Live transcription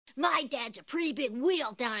My dad's a pretty big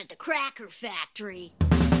wheel down at the Cracker Factory.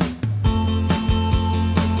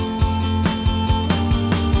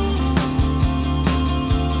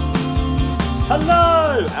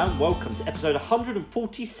 Hello and welcome to episode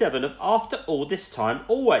 147 of After All This Time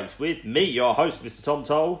Always, with me, your host, Mr. Tom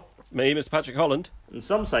Toll. Me, Mr. Patrick Holland. And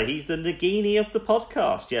some say he's the Nagini of the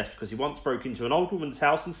podcast, yes, because he once broke into an old woman's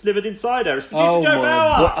house and slithered inside her. It's producer Joe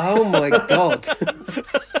Bauer! Oh my god.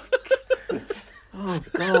 Oh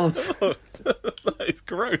god. That is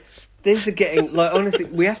gross. These are getting, like, honestly,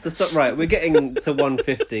 we have to stop. Right, we're getting to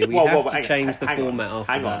 150. We have to change the format after that.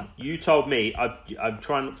 Hang on. You told me I'm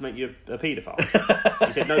trying not to make you a paedophile.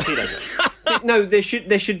 You said no paedophile. No, there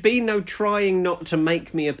should be no trying not to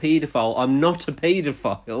make me a paedophile. I'm not a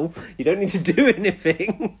paedophile. You don't need to do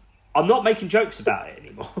anything. I'm not making jokes about it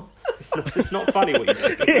anymore. It's not funny what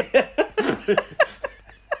you're doing.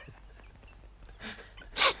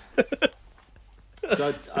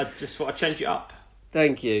 So I just thought I'd change it up.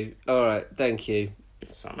 Thank you. All right, thank you.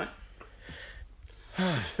 Sorry, mate.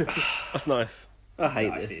 That's nice. I hate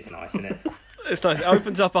Nice, this. it's nice, isn't it? It's nice. It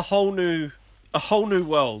opens up a whole new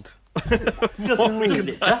world. Doesn't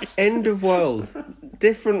it just? End of world.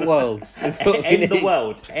 Different worlds. Is what we End the need.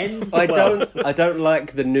 world. End the world. I don't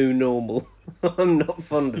like the new normal. I'm not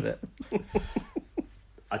fond of it.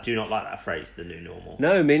 I do not like that phrase, the new normal.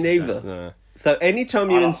 No, me neither. No. So anytime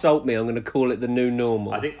you I like- insult me, I'm going to call it the new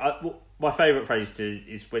normal. I think my favourite phrase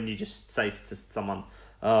is when you just say to someone,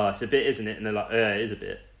 "Oh, it's a bit, isn't it?" And they're like, "Yeah, it is a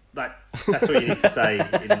bit." Like that's all you need to say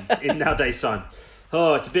in nowadays time.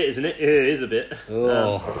 Oh, it's a bit, isn't it? Yeah, it is a bit.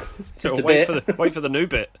 Oh, just a wait bit. wait for the new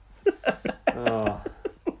bit. Oh.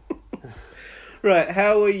 Right,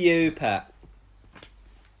 how are you, Pat?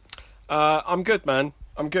 I'm good, man.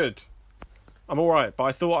 I'm good. I'm all right. But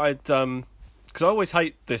I thought I'd because I always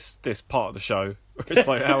hate this part of the show. It's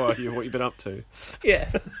like, how are you? What you been up to? Yeah.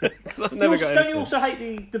 I've never got Don't anything. you also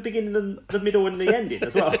hate the beginning, the middle, and the ending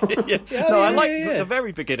as well? Yeah. Yeah, No, I yeah, like yeah. the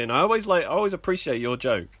very beginning. I always appreciate your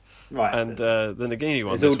joke. Right. And the Nagini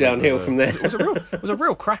one. It's all this week downhill was from there. It was a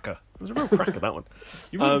real cracker. It was a real cracker, that one.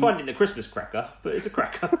 You wouldn't find it in a Christmas cracker, but it's a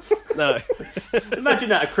cracker. No. Imagine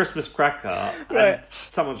that, a Christmas cracker, Right. and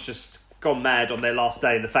someone's just gone mad on their last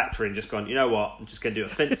day in the factory and just gone, you know what, I'm just going to do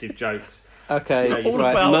offensive jokes. Okay, Yeah, all,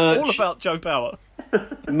 right. all Merch, about Joe Bauer.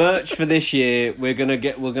 merch for this year. We're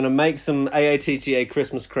gonna make some AATTA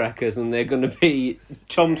Christmas crackers, and they're gonna be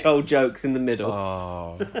Tom Toll jokes in the middle.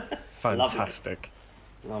 Oh, fantastic.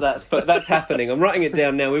 That's happening. I'm writing it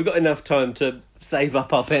down now. We've got enough time to save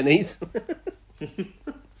up our pennies.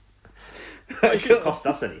 It shouldn't cost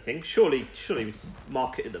us anything. Surely we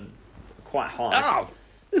marketed them quite high.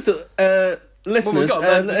 So, Well, listeners, we've got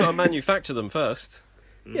to manufacture them first.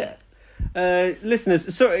 yeah.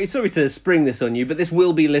 Listeners, sorry to spring this on you, but this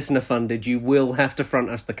will be listener funded. You will have to front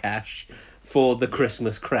us the cash for the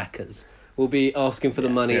Christmas crackers. We'll be asking for the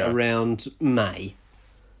money around May.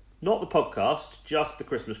 Not the podcast, just the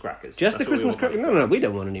Christmas crackers. Just That's the what we Christmas want crackers. money No, we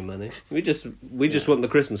don't want any money. We just want the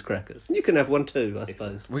Christmas crackers. You can have one too, I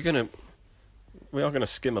suppose. We are gonna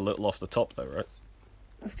skim a little off the top, though, right?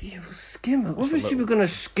 You skim. Obviously, we're going to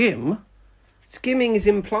skim. Skimming is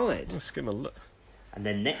implied. We'll skim a little. for. And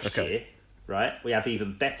then next Okay. year, right, we have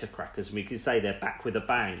even better crackers, and we can say they're back with a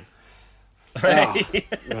bang. Right.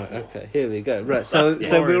 Okay. Here we go. Right. So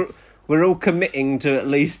Glorious. we're all committing to at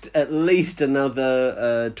least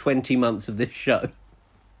another 20 months of this show.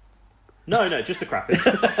 No, just the crackers.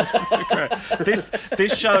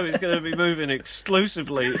 This show is going to be moving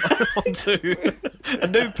exclusively onto a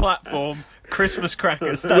new platform, Christmas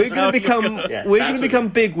crackers. That's We're going to become Yeah, we're that's going to what- become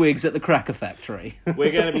bigwigs at the Cracker Factory.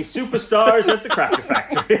 We're going to be superstars at the Cracker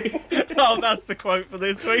Factory. Oh, that's the quote for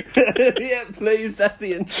this week. Yeah, please. That's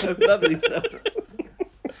the intro. Lovely stuff.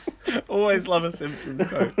 Always love a Simpsons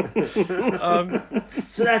quote.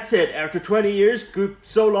 So that's it. After 20 years,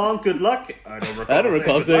 so long, good luck. I don't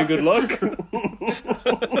recall saying good luck.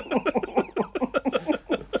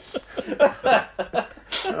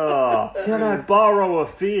 Oh, can I borrow a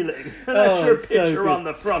feeling? And that's your so picture good. on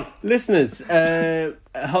the front. Listeners, a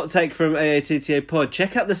hot take from AATTA Pod.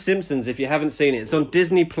 Check out The Simpsons if you haven't seen it. It's on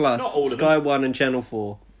Disney Plus, Not all of Sky One, and Channel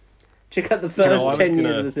 4. Check out the first I was 10 years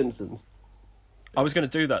gonna- of The Simpsons. I was going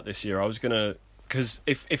to do that this year. I was going to... Because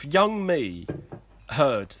if young me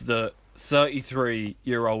heard that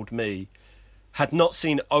 33-year-old me had not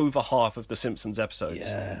seen over half of the Simpsons episodes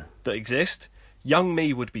that exist, young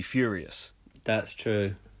me would be furious. That's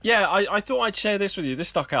true. Yeah, I thought I'd share this with you. This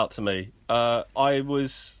stuck out to me. I've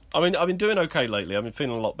been doing okay lately. I've been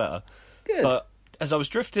feeling a lot better. Good. But as I was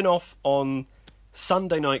drifting off on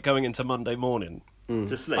Sunday night going into Monday morning,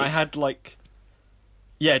 To sleep. I had like...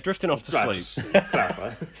 Yeah, drifting off to Right, sleep. just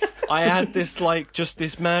clarify. I had this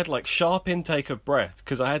this mad sharp intake of breath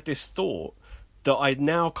because I had this thought that I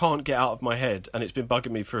now can't get out of my head, and it's been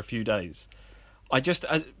bugging me for a few days.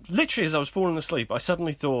 Literally as I was falling asleep, I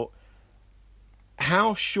suddenly thought,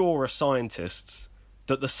 how sure are scientists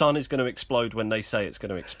that the sun is going to explode when they say it's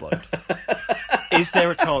going to explode? Is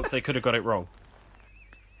there a chance they could have got it wrong?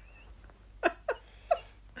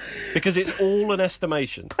 Because it's all an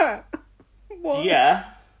estimation. What? Yeah.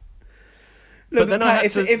 No, But then I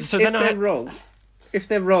had to- if so then I they're had- wrong, if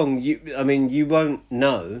they're wrong, you won't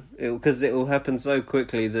know because it will happen so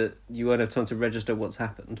quickly that you won't have time to register what's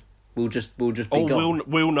happened. We'll just be gone.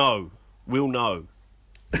 We'll know. We'll know.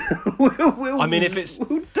 we'll, I mean, if it's-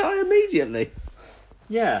 we'll die immediately.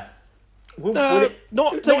 Yeah. Will No, it-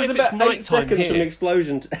 not It takes if it's about 8 night time seconds from here.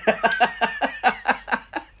 explosion.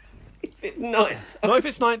 If it's night. Not if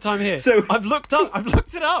it's night time here. So- I've looked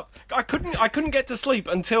it up. I couldn't get to sleep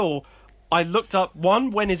until I looked up,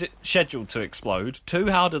 1, when is it scheduled to explode? 2,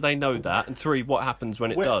 how do they know that? And 3, what happens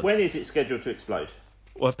when it does? When is it scheduled to explode?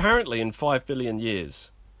 Well, apparently in 5 billion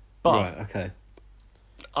years. But Right. Okay.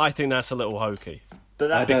 I think that's a little hokey.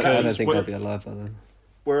 But I that don't because think I'll be alive by then.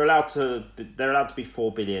 they're allowed to be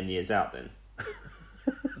 4 billion years out then.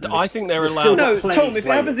 I think they're there's allowed... still No, plenty Tom. to If it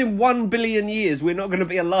play happens with. in 1 billion years, we're not going to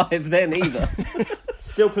be alive then either.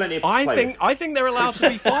 Still plenty to play with. I think they're allowed to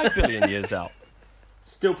be 5 billion years out.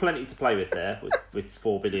 Still plenty to play with there with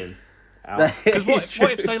 4 billion out. Because It's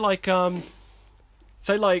what if true. say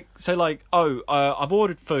like I've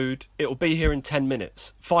ordered food, it will be here in 10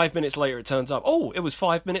 minutes. 5 minutes later it turns up, oh, it was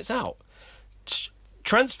 5 minutes out.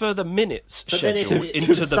 Transfer the minutes But then schedule if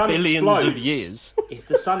into the the sun billions of explodes- years. If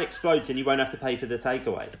the sun explodes, then you won't have to pay for the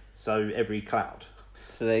takeaway. So every cloud.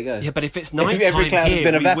 So there you go. Yeah, but if it's Every nighttime cloud has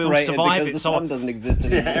here, been we will evaporated survive because it. the So, sun doesn't exist Yeah,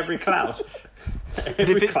 anymore. every cloud. but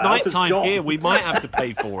if it's nighttime gone. here, we might have to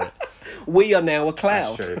pay for it. We are now a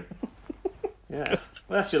cloud. That's true. Yeah. Well,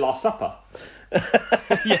 that's your last supper.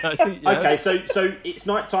 yeah. Okay, so it's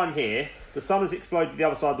night time here. The sun has exploded to the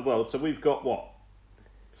other side of the world. So we've got what?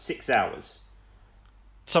 6 hours.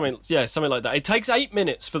 Something like that. It takes 8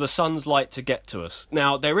 minutes for the sun's light to get to us.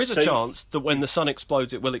 Now, there is a So- chance that when the sun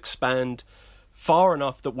explodes, it will expand far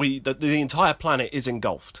enough that the entire planet is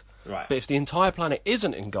engulfed. Right. But if the entire planet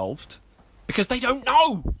isn't engulfed, because they don't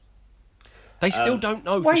know, they still don't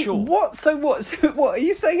know for Wait, sure. what? So what? So what? Are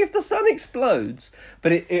you saying if the sun explodes,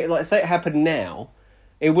 but it like say it happened now,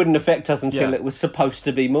 it wouldn't affect us until Yeah. it was supposed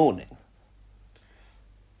to be morning?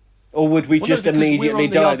 Or would we Well, no, just because we're immediately on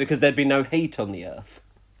the die other- because there'd be no heat on the Earth?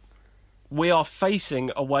 We are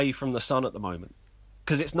facing away from the sun at the moment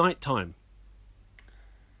because it's night time.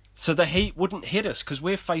 So the heat wouldn't hit us because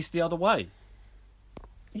we're faced the other way.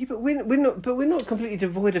 Yeah, but we're not. But we're not completely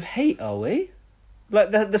devoid of heat, are we?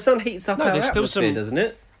 Like the sun heats up No, our there's still atmosphere, some- doesn't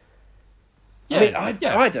it? Yeah, I mean,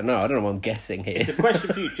 yeah. I don't know. I don't know what I'm guessing here. It's a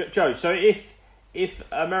question for you, Joe. So if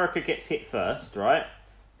America gets hit first, right?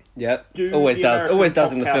 Yeah, Do always the does. American Always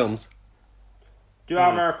does in the podcast- films. Do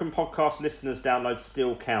our American podcast listeners' downloads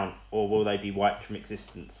still count, or will they be wiped from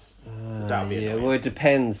existence? 'Cause that would be Yeah, annoying. well, it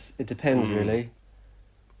depends. It depends, really.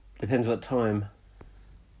 Depends what time.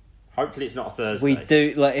 Hopefully it's not a Thursday. We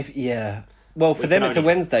do like if Well, for We them can it's a only-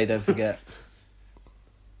 Wednesday. Don't forget.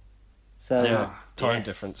 So Yeah, time yes.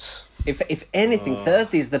 difference. if anything,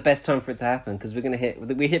 Thursday is the best time for it to happen because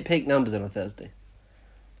we hit peak numbers on a Thursday.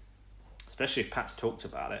 Especially if Pat's talked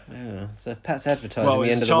about it. Yeah. So if Pat's advertising Well, the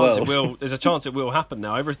there's end a of the chance world. there's a chance it will happen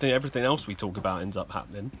now. Everything else we talk about ends up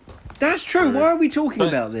happening. That's true. Why are we talking But-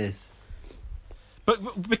 about this?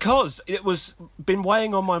 But because it was been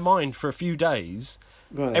weighing on my mind for a few days.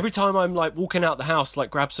 Right. Every time I'm like walking out the house to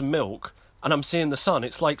like grab some milk and I'm seeing the sun,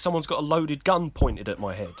 it's like someone's got a loaded gun pointed at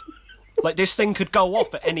my head. Like this thing could go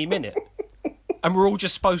off at any minute. And we're all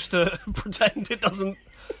just supposed to pretend it's not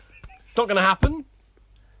going to happen.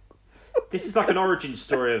 This is like an origin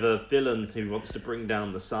story of a villain who wants to bring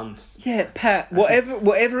down the sun. Yeah, Pat.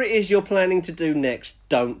 Whatever it is you're planning to do next,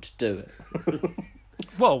 don't do it.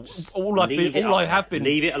 Well, all I have been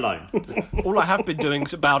Leave it alone. all I have been doing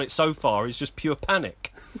about it so far is just pure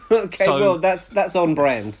panic. Okay, So- well that's on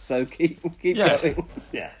brand. So keep Yeah. going.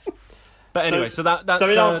 Yeah. But anyway, so that's so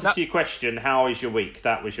in answer that- to your question, how is your week?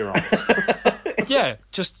 That was your answer. yeah,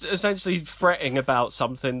 just essentially fretting about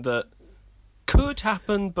something that could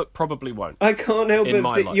happen but probably won't. I can't help In but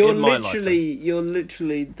my think li- you're in my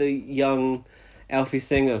literally the young Alfie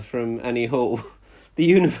Singer from Annie Hall. The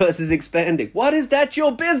universe is expanding. What is that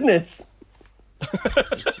your business?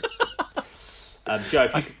 Joe,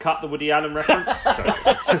 if you could cut the Woody Allen reference. Sorry.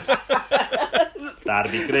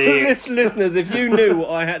 That'd be great. Listeners, if you knew what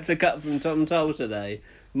I had to cut from Tom Toll today,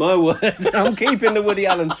 My word, I'm keeping the Woody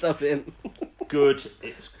Allen stuff in. Good.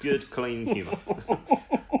 It's good, clean humour.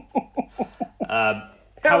 How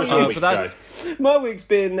was your week, Joe? My week's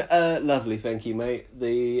been lovely, thank you, mate.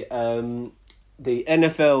 The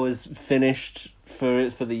NFL was finished for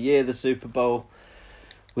the year. The Super Bowl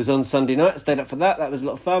was on Sunday night. Stayed up for that. That was a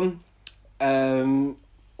lot of fun.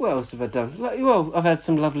 What else have I done? Well, I've had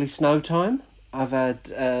some lovely snow time. I've had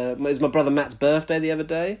it was my brother Matt's birthday the other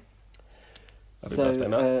day. Happy birthday,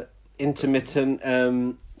 Matt.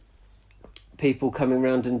 Intermittent people coming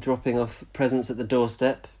round and dropping off presents at the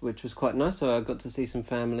doorstep, which was quite nice. So I got to see some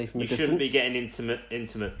family from a distance. You shouldn't be getting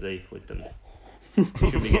intimately with them. You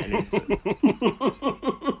shouldn't be getting intimate.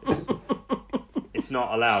 It's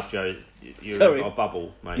not allowed, Joe. You've got a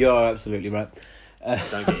bubble, mate. You are absolutely right.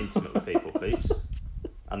 Don't get intimate with people, please,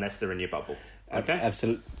 unless they're in your bubble. Okay.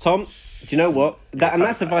 Absolutely, Tom. Do you know what?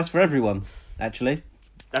 That's advice for everyone. Actually,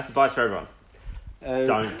 that's advice for everyone.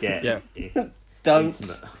 Don't get don't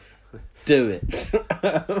intimate. Do it.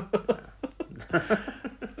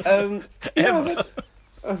 I've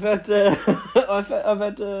had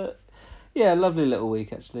a lovely little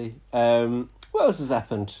week actually. What else has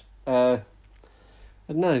happened? I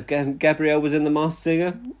don't know. Gabrielle was in The Masked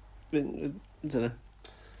Singer. I don't know.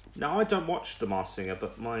 No, I don't watch The Masked Singer,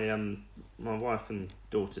 but my wife and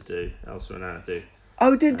daughter do. Elsa and Anna do.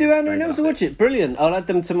 Oh, do Anna and Elsa watch it? Brilliant! I'll add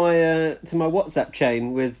them to my WhatsApp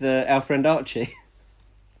chain with our friend Archie.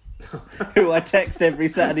 Who I text every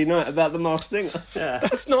Saturday night about The Masked Singer. Yeah.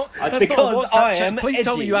 That's not a because WhatsApp I chat. am Please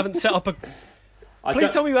tell me edgy. you haven't set up a.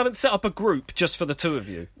 Tell me you haven't set up a group just for the two of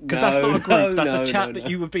you, because that's No, not a group. no, That's no, a chat no, that no.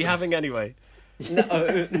 you would be having anyway. No,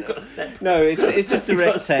 it's just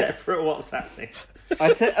direct text. Separate WhatsApp thing.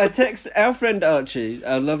 I text our friend Archie,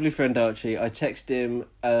 our lovely friend Archie. I text him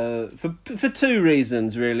for two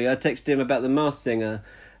reasons really. I text him about The Masked Singer,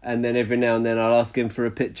 and then every now and then I'll ask him for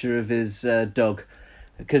a picture of his dog,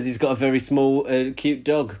 because he's got a very small, cute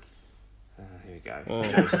dog. Here we go. Oh.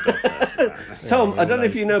 Tom, I don't know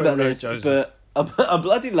if you know about Very this, Joseph. but I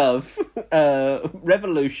bloody love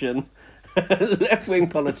revolution, left-wing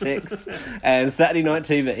politics, and Saturday night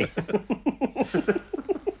TV.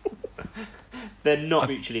 They're not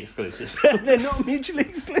mutually exclusive. They're not mutually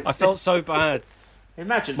exclusive. I felt so bad.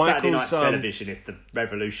 Imagine Saturday night Michael's, television if the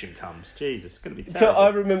revolution comes. Jesus, it's going to be So terrible. I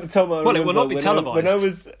remember, Tom. Well, it will not be televised.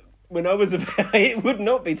 When I was it would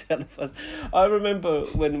not be televised. I remember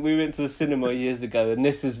when we went to the cinema years ago, and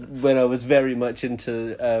this was when I was very much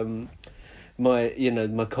into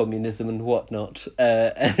my communism and whatnot.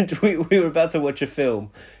 And we were about to watch a film,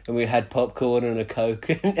 and we had popcorn and a Coke,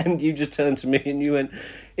 and you just turned to me and you went,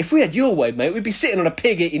 "If we had your way, mate, we'd be sitting on a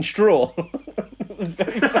pig eating straw." It was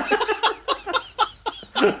very funny.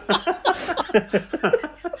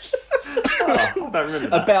 I don't remember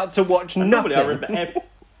that. About to watch nothing. Normally,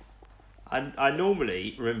 I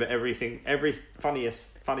normally remember everything, every funny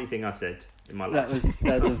thing I said in my life.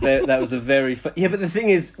 That was a very yeah. But the thing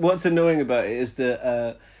is, what's annoying about it is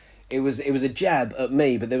that it was a jab at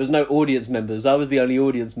me, but there was no audience members. I was the only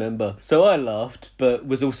audience member, so I laughed, but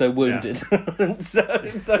was also wounded. Yeah.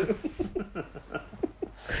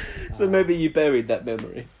 so maybe you buried that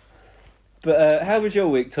memory. But how was your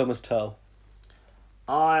week, Thomas Tull?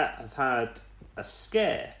 I have had a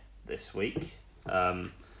scare this week. I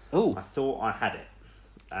thought I had it.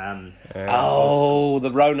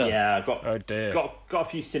 The Rona. Yeah, I got Oh dear. got a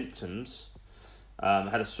few symptoms.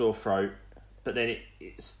 Had a sore throat, but then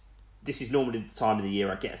this is normally the time of the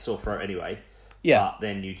year I get a sore throat anyway. Yeah. But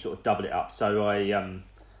then you sort of double it up. So I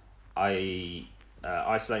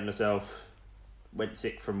isolated myself, went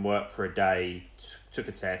sick from work for a day, took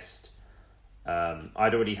a test.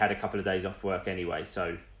 I'd already had a couple of days off work anyway,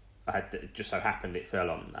 so it just so happened it fell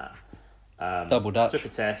on that. Double Dutch. Took a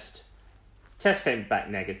test. Test came back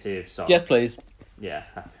negative. So Yes, please. Yeah,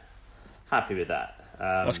 happy with that.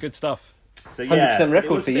 That's good stuff. So yeah, 100%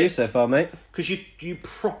 record for you so far, mate. Because you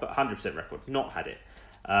proper 100% record, not had it.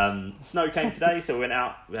 Snow came today, so we went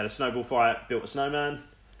out. We had a snowball fight, built a snowman.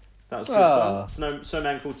 That was good fun.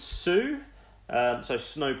 Snowman called Sue. So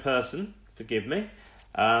snow person, forgive me.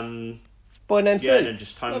 Boy named Sue. Yeah, and then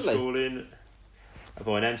just Lovely. homeschooling. A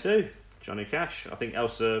boy named Sue. Johnny Cash. I think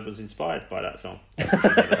Elsa was inspired by that song.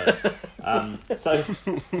 And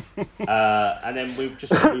then we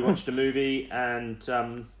watched a movie, and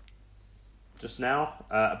just now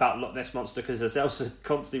about Loch Ness Monster, because as Elsa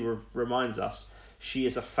constantly reminds us, she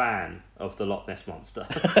is a fan of the Loch Ness Monster.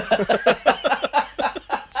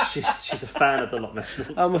 she's a fan of the Loch Ness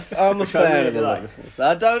Monster. I'm a fan of the Loch Ness Monster.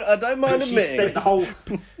 I don't mind She admitting. spent the whole.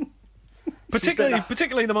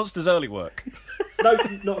 Particularly the monster's early work. No,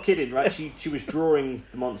 not kidding, right? She was drawing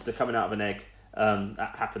the monster coming out of an egg,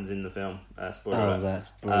 That happens in the film. Spoiler Oh, alert. that's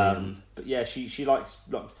brilliant. But yeah, she likes.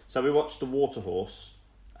 So we watched The Water Horse,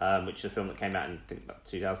 which is a film that came out in I think about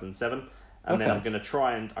 2007, and then Okay. I'm going to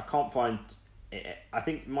try and I can't find. I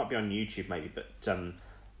think it might be on YouTube maybe, but do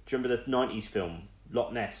you remember the '90s film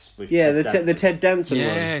Loch Ness with Yeah, Ted Danson? the Ted Danson one.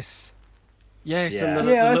 Yes. Yes, Yeah. and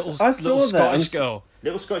the Yeah, little, I saw little that. Scottish girl.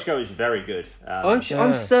 Little Scottish Girl is very good. I'm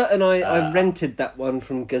Yeah. certain I rented that one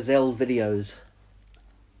from Gazelle Videos.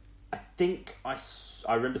 I think I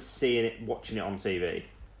remember seeing it, watching it on TV.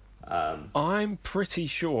 I'm pretty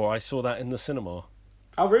sure I saw that in the cinema.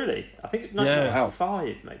 Oh, really? I think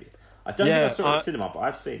 1995 maybe. I don't think I saw it in the cinema, but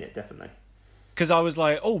I've seen it definitely. Because I was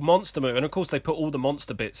like, oh, monster movie. And of course they put all the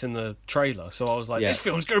monster bits in the trailer. So I was like, Yeah. this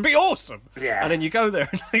film's going to be awesome. Yeah. And then you go there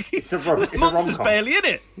and like, It's a monster's monster's barely in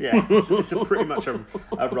it. Yeah, it's pretty much a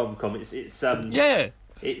rom-com. It's Yeah.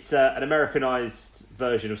 It's an Americanized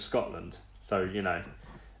version of Scotland. So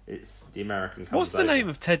it's the American. What's the name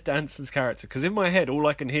of Ted Danson's character? Because in my head, all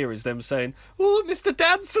I can hear is them saying, oh, Mr.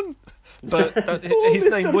 Danson. But his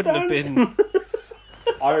Mr. name wouldn't have been...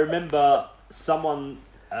 I remember someone,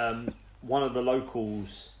 one of the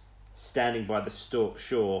locals, standing by the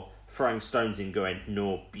shore, throwing stones in, going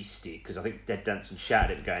 "No beastie," because I think Ted Danson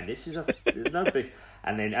shouted it, going, "There's no beast."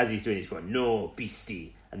 And then as he's doing, he's going, "No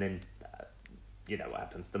beastie," and then you know what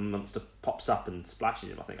happens? The monster pops up and splashes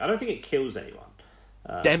him. I don't think it kills anyone.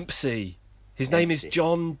 Dempsey. His name is Dempsey.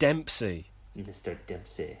 John Dempsey. Mr.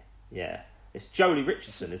 Dempsey. Yeah, it's Jolie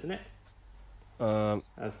Richardson, isn't it?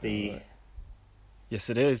 As the Yes,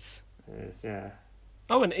 it is. yeah.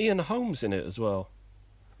 Oh, and Ian Holmes in it as well.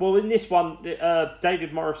 Well, in this one,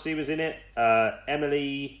 David Morrissey was in it.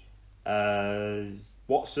 Emily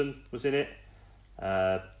Watson was in it.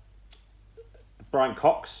 Brian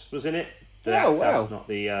Cox was in it. The Oh, actor, wow. not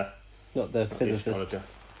the Not the physicist. astrologer,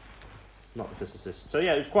 not the physicist. So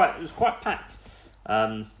yeah, it was quite packed.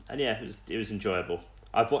 And yeah, it was enjoyable.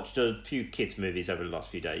 I've watched a few kids' movies over the last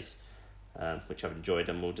few days, which I've enjoyed,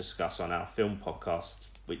 and we'll discuss on our film podcast,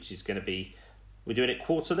 which is going to be. We're doing it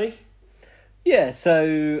quarterly. Yeah,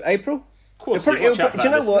 so April. Quarterly. Do you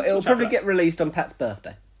know what? It'll probably get released on Pat's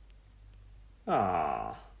birthday.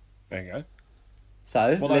 Ah. There you go.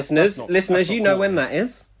 So, Well, that's listeners, not you know when quarterly. that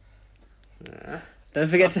is. Yeah. Don't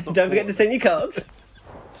forget to send your cards.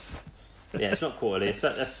 Yeah, it's not quarterly.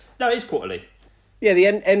 It's quarterly. Yeah, the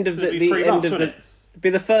end of It'll be the 3 end months, of wouldn't the it? be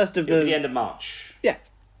the first of It'll be the the end of March. yeah.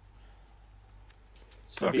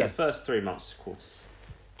 So it'll be Okay. the first 3 months, quarters.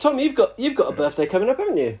 Tom, you've got a birthday coming up,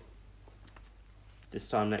 haven't you? This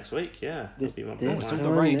time next week, yeah. This- It'll be my this It's all birthday. the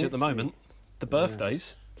time rage next at the moment. The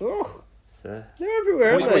birthdays. Oh, So, they're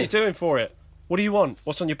everywhere, What aren't are they? you doing for it? What do you want?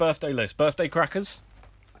 What's on your birthday list? Birthday crackers?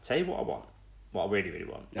 I'll tell you what I want. What I really, really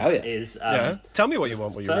want. Oh, yeah. Is Yeah. Tell me what you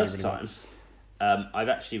want. What you really, first really want. time. I've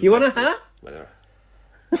actually. You want a requested hat? Whether.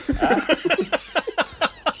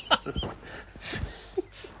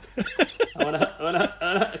 I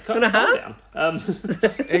want a hat? Down.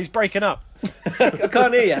 He's breaking up. I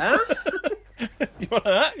can't hear you, huh? You want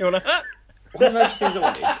a hat? You want a hat? One of those things I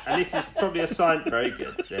wanted, and this is probably a sign. Very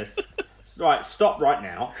good. Yes. Right, stop right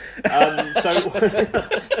now. So,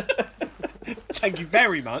 Thank you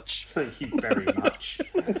very much. thank you very much.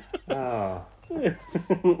 Oh. Oh,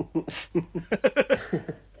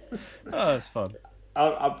 that's fun.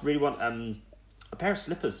 I really want a pair of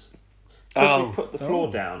slippers. Because Oh. we put the floor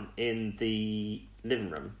down in the living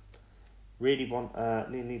room. Really want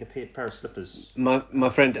need a pair of slippers. My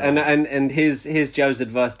friend, and here's Joe's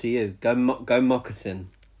advice to you: go moccasin.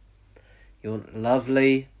 You want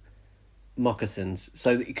lovely moccasins,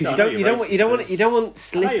 so because No, I know you you're don't want racist, but you don't want I know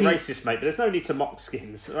slippy. you're racist, mate, but there's no need to mock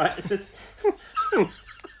skins, right?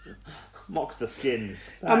 Mock the skins.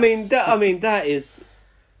 I mean that is.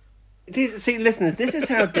 See, listeners, this is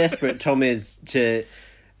how desperate Tom is to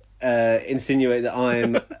insinuate that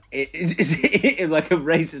I'm like a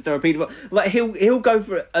racist or a paedophile. Like he'll go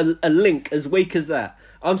for a link as weak as that.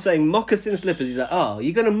 I'm saying moccasin slippers. He's like, oh,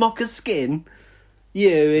 you're gonna mock a skin, you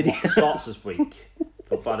idiot. starts as weak,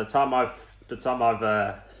 but by the time I've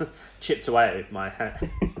chipped away at it with my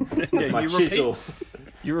Yeah, my you chisel.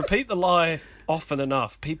 You repeat the lie often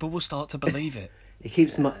enough, people will start to believe it. He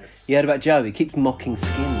keeps. You heard about Joe? He keeps mocking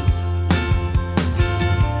skins.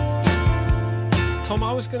 Tom,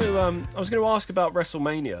 I was going to ask about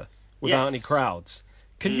WrestleMania without Yes. any crowds.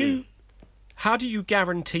 Can you? How do you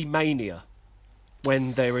guarantee mania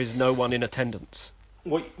when there is no one in attendance?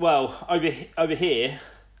 Well, over here,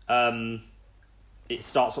 it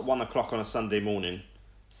starts at 1 o'clock on a Sunday morning.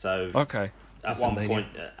 So Okay. at one WrestleMania. point,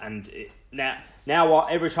 now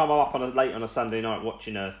every time I'm up late on a Sunday night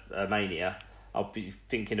watching a Mania, I'll be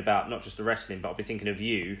thinking about not just the wrestling, but I'll be thinking of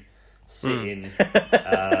you sitting,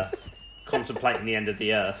 contemplating the end of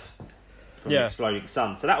the Earth from an Yeah. exploding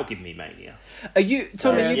sun. So that will give me mania. Are you,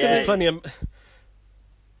 Tom? Are you yeah. There's plenty of.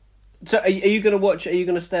 are you going to watch? Are you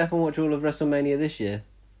going to stay up and watch all of WrestleMania this year?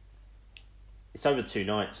 It's over 2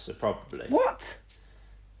 nights, so probably. What?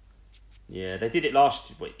 Yeah, they did it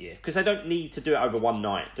last year because they don't need to do it over one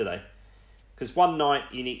night, do they? Because one night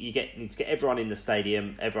you need to get everyone in the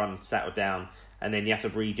stadium, everyone settled down, and then you have to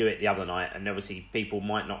redo it the other night. And obviously, people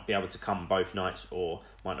might not be able to come both nights or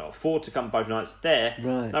might not afford to come both nights. There,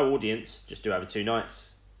 Right. no audience, just do over 2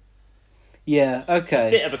 nights. Yeah.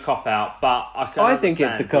 Okay. Bit of a cop out, but I think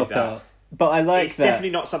it's a cop out, but I like It's that.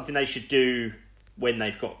 definitely not something they should do when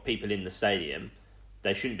they've got people in the stadium.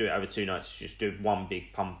 They shouldn't do it over 2 nights. Just do one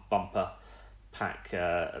big bumper pack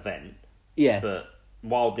event. Yes. But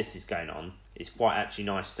while this is going on, it's quite actually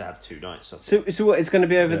nice to have 2 nights. So what? It's going to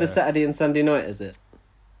be over the Yeah. Saturday and Sunday night, is it?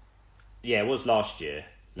 Yeah, it was last year.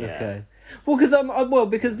 Yeah. Okay. Well,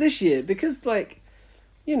 because this year,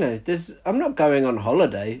 I'm not going on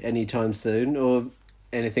holiday anytime soon or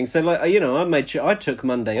anything. So I made sure I took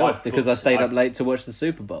Monday Well, off because I stayed up late to watch the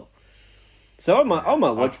Super Bowl. So I might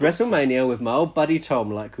watch WrestleMania with my old buddy Tom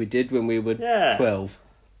like we did when we were 12.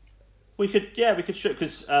 We could shoot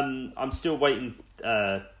because I'm still waiting.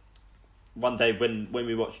 One day when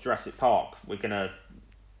we watch Jurassic Park, we're gonna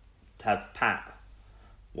have Pat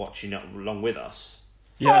watching it along with us.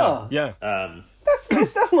 Yeah, Oh. yeah.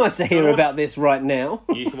 That's nice to hear about this right now.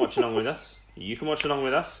 You can watch along with us.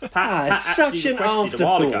 Pat, It's such actually an requested a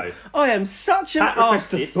while afterthought. ago. I am such an Pat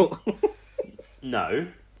requested- afterthought. No.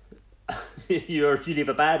 you leave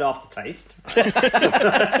a bad aftertaste. Not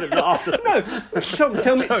after. No,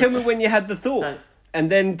 Tom, tell me when you had the thought, No.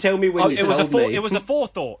 and then tell me when you It was told me. It was a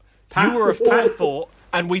forethought. Pat- You were a Pat- forethought,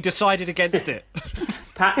 and we decided against it.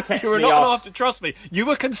 Pat texted You were me not an asked. after. Trust me, you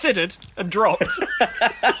were considered and dropped.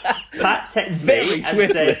 Pat texted Very me and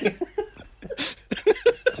swiftly. said.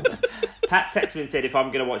 Pat texted me and said, if I'm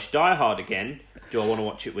going to watch Die Hard again, do I want to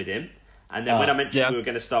watch it with him? And then when I mentioned Yeah. we were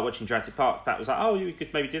going to start watching Jurassic Park, Pat was like, "Oh, you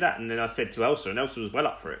could maybe do that." And then I said to Elsa, and Elsa was well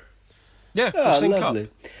up for it. Yeah, Oh, we've synced up. lovely.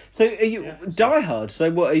 So, are you Yeah, Die Hard? So,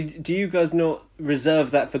 do you guys not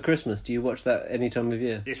reserve that for Christmas? Do you watch that any time of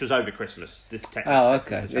year? This was over Christmas. This Oh,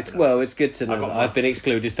 okay. It's good to know got that my- I've been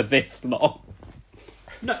excluded for this long.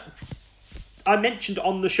 No, I mentioned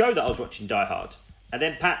on the show that I was watching Die Hard, and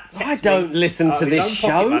then Pat texted I don't me listen out to of his this own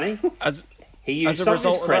pocket show. money. As He used As a some of his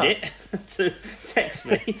result of credit to text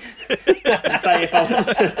me and say if I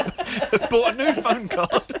wanted to. bought a new phone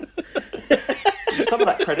card. Some of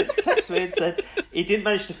that credit to text me and said he didn't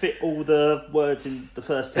manage to fit all the words in the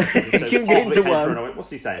first text. So Couldn't get part of it into came through one. and I went, "What's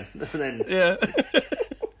he saying?" And then Yeah.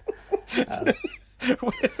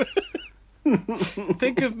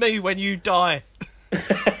 Think of me when you die.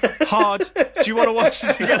 Hard. Do you want to watch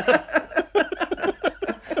it together?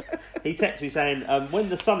 he texted me saying, "When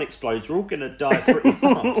the sun explodes, we're all going to die pretty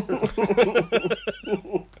hard."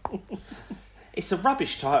 It's a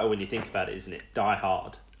rubbish title when you think about it, isn't it? Die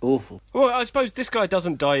Hard. Awful. Well, I suppose this guy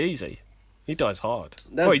doesn't die easy. He dies hard.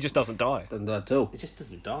 No. Well, he just doesn't die. Doesn't die at all. It just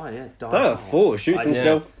doesn't die. Yeah, Die Oh, Hard. 4 shoots I-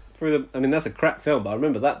 himself through the. I mean, that's a crap film, but I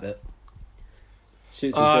remember that bit.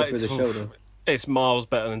 Shoots himself through the shoulder. It's miles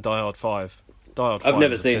better than Die Hard 5. Die Hard 5 I've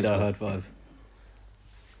never is seen Die abysmal.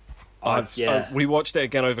 Hard 5. We watched it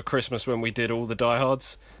again over Christmas when we did all the Die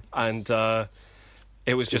Hards, and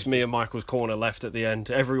it was just me and Michael's corner left at the end.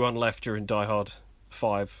 Everyone left during Die Hard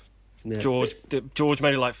 5. Yeah. George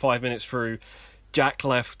made it like 5 minutes through. Jack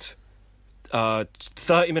left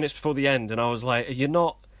 30 minutes before the end, and I was like, "You're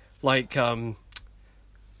not like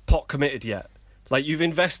pot committed yet. Like, you've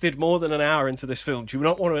invested more than an hour into this film. Do you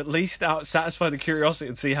not want to at least satisfy the curiosity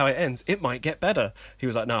and see how it ends? It might get better." He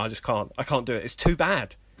was like, "No, I just can't. I can't do it. It's too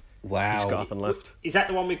bad." He just got Wow. up and left. Is that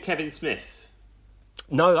the one with Kevin Smith?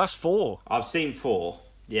 No, that's 4. I've seen 4.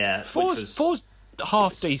 Yeah, Four's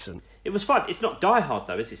half decent. It was fun. It's not Die Hard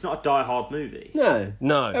though, is it? It's not a Die Hard movie. No.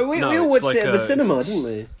 No, Oh, we no, all it's watched like it at the a- cinema, didn't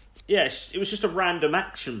we? Yeah, it was just a random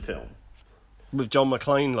action film. with John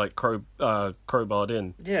McClane like crowbarred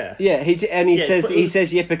in. Yeah. Yeah, he Yeah, says but- he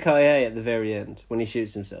says yippee-ki-yay at the very end when he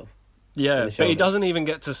shoots himself. Yeah, the but shoulder. he doesn't even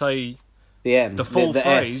get to say The M, the full the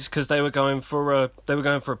phrase because they were going for a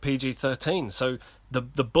PG-13. So the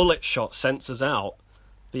bullet shot censors out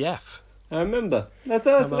the F. I remember. That's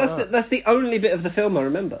about the only bit of the film I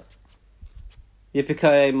remember.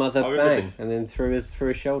 Yippee-ki-yay, mother I remember bang, and then through his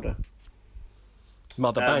shoulder.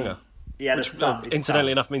 Mother banger. Yeah, Which, the son, his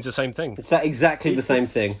incidentally son. enough, means the same thing. It's exactly the Is same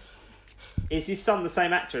this- thing. Is his son the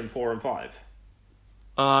same actor in 4 and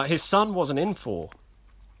 5? His son wasn't in 4.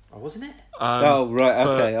 Oh, wasn't it? Oh right,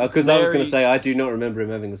 okay. but Because I was going Mary- to say I do not remember him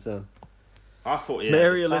having a son. I thought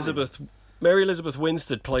Mary Elizabeth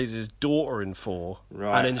Winstead plays his daughter in 4,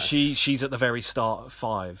 right, and then she's at the very start of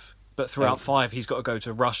 5. But throughout 5, he's got to go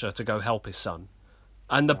to Russia to go help his son.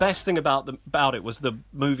 And the best thing about it was the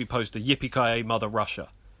movie poster, Yippee-ki-yay, Mother Russia.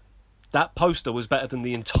 That poster was better than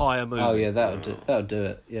the entire movie. Oh yeah, that'll do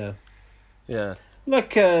it. Yeah. Yeah.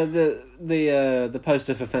 Like the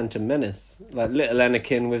poster for Phantom Menace, like little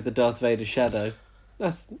Anakin with the Darth Vader shadow.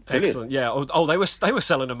 That's brilliant. Excellent. Yeah. Oh, they were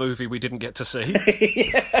selling a movie we didn't get to see.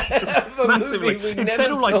 Massively.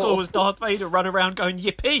 Instead, all I saw was Darth Vader run around going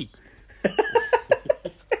yippee,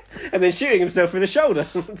 and then shooting himself through the shoulder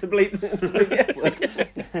to bleep the F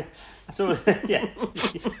word. So yeah.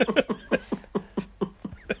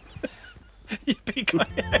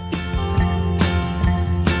 Yippee-ki-yay.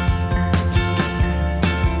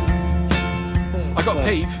 I got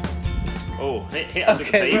peeve. Oh, hit us with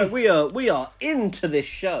the Okay, peeve. right, we are into this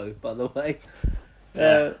show, by the way.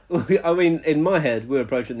 I mean, in my head, we're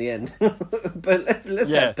approaching the end, but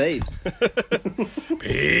let's have peeves.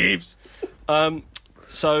 Peeves.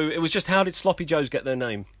 So it was just, how did Sloppy Joes get their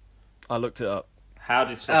name? I looked it up. How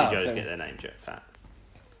did Sloppy Joes okay. get their name, Pat?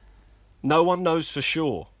 No one knows for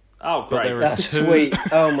sure. Oh, But great. there That's two- sweet.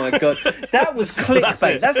 Oh my god, that was clickbait. That's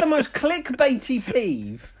That's, it. the most clickbaity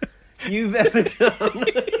peeve you've ever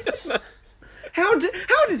done. How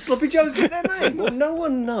did Sloppy Joes get their name? Well, no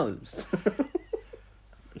one knows.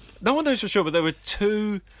 No one knows for sure, but there were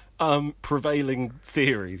two prevailing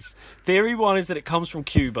theories. Theory one is that it comes from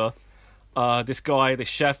Cuba. This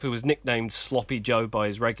chef who was nicknamed Sloppy Joe by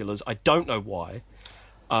his regulars. I don't know why.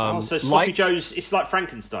 So Sloppy Joe's, it's like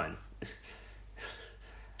Frankenstein.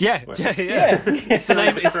 Yeah. It's the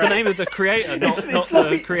name of the creator, not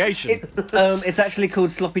Sloppy- the creation. It's actually called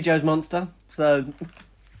Sloppy Joe's Monster. So,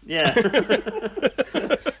 Yeah.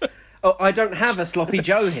 oh, I don't have a Sloppy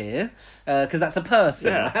Joe here because that's a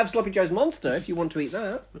person. Yeah. I have Sloppy Joe's Monster if you want to eat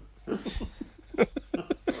that.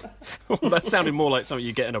 Well, that sounded more like something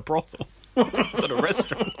you get in a brothel than a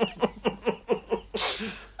restaurant.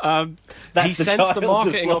 That's He the sensed child the of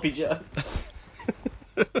marketing Sloppy Joe.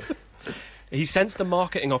 He sensed the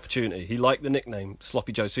marketing opportunity. He liked the nickname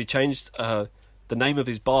Sloppy Joe, so he changed the name of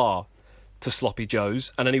his bar to Sloppy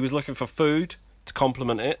Joe's, and then he was looking for food to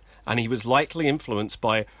complement it, and he was likely influenced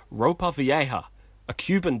by ropa vieja, a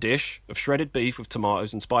Cuban dish of shredded beef with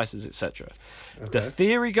tomatoes and spices, etc. The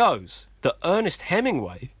theory goes that Ernest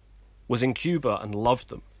Hemingway was in Cuba and loved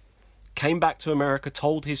them, came back to America,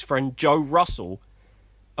 told his friend Joe Russell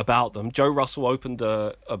about them. Joe Russell opened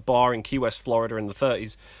a bar in Key West, Florida in the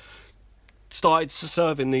 30s, started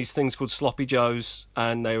serving these things called Sloppy Joes,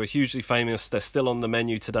 and they were hugely famous. They're still on the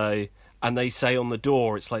menu today, and they say on the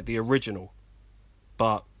door it's like the original,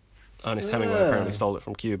 but Ernest Hemingway apparently stole it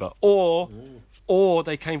from Cuba, or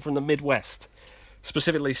they came from the Midwest,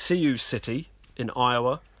 specifically Sioux City in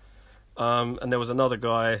Iowa, and there was another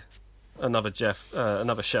guy, another chef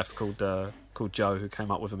called Joe who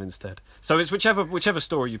came up with them instead. So it's whichever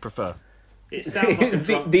story you prefer. It sounds like a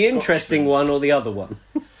drunk the interesting Scotsman. one or the other one?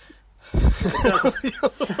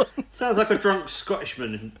 Sounds like a drunk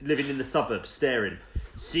Scottishman living in the suburbs staring.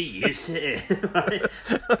 See you sitting. Right?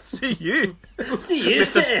 See you, See you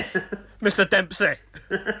sitting. Mr. Dempsey.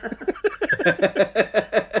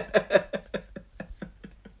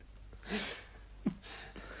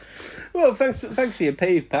 Well, thanks for your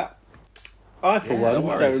peeve, Pat. I, for one, no don't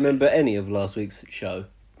worries. remember any of last week's show.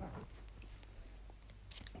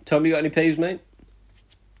 Tom, you got any peeves, mate?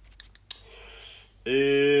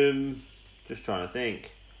 Just trying to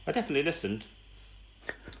think. I definitely listened.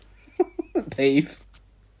 Peeve?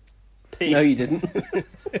 Peeve. No, you didn't.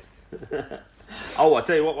 Oh, I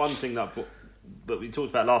tell you what. One thing that we talked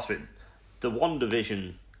about last week, the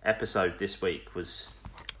WandaVision episode this week was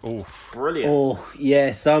brilliant. Oh,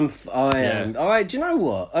 yes, I am. Yeah. Do you know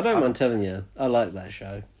what? I don't mind telling you. I like that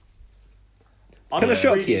show. Can I I'm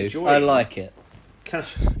shock really you? enjoying I it. like it.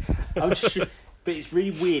 But it's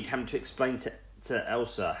really weird having to explain to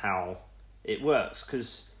Elsa how it works,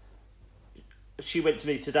 because she went to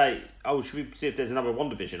me today, oh, should we see if there's another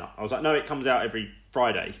WandaVision? I was like, no, it comes out every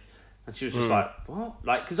Friday. And she was just like, what?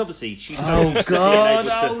 Like, because obviously she's not used to being able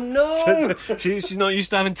to... no! She's not used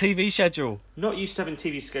to having TV schedule. Not used to having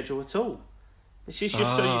TV schedule at all. She's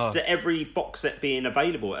just so used to every box set being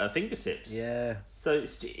available at her fingertips. Yeah. So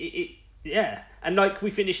yeah. And like, we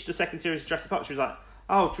finished the second series of Jurassic Park. She was like,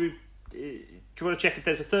 "Oh, do you want to check if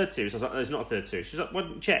there's a third series?" I was like, "No, there's not a third series." She's like, "Why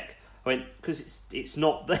didn't you check?" I went, "Because it's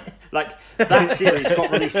not there." Like, that series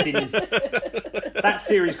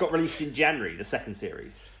got released in January, the second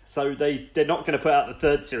series. So they're not going to put out the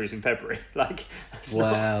third series in February. Like, it's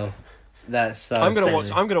Wow. That's so. I'm gonna watch.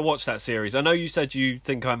 funny. I'm gonna watch that series. I know you said you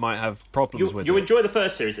think I might have problems with You it. enjoy the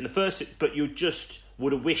first series, but you just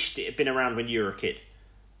would have wished it had been around when you were a kid.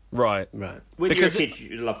 Right. Right. When Because you were a kid,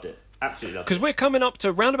 you loved it. Absolutely loved it. Because we're coming up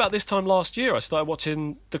to round about this time last year. I started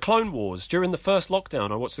watching the Clone Wars during the first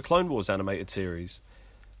lockdown. I watched the Clone Wars animated series,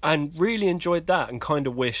 and really enjoyed that. And kind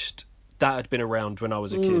of wished that had been around when I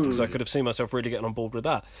was a kid, because I could have seen myself really getting on board with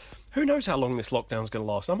that. Who knows how long this lockdown's going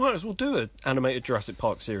to last? I might as well do an animated Jurassic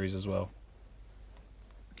Park series as well.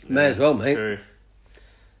 May as well, mate. True.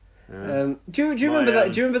 Do you remember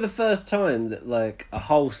that? Do you remember the first time that like a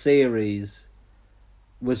whole series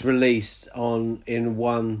was released in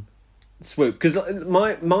one swoop? Because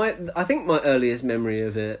I think my earliest memory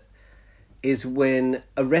of it is when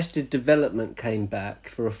Arrested Development came back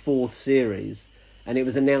for a fourth series, and it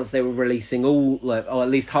was announced they were releasing at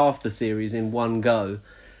least half the series in one go,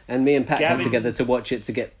 and me and Pat got together to watch it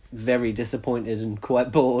to get very disappointed and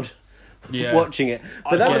quite bored watching it.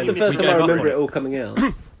 But that was the first time I remember it all coming out.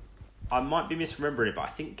 I might be misremembering it, but I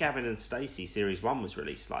think Gavin and Stacey Series 1 was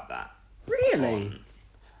released like that. Really?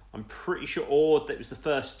 I'm pretty sure, or that it was the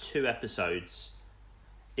first 2 episodes.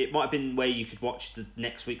 It might have been where you could watch the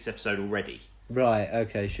next week's episode already. Right,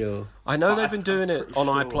 okay, sure. I know they've been I'm doing it pretty on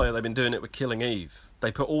sure. iPlayer. They've been doing it with Killing Eve.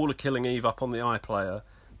 They put all of Killing Eve up on the iPlayer,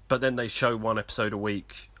 but then they show one episode a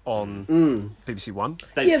week on BBC One.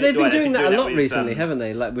 They've been doing that a lot recently, haven't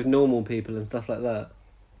they? Like with Normal People and stuff like that.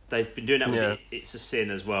 They've been doing that with It's a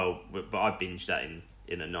Sin as well, but I binged that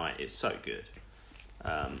in a night. It's so good.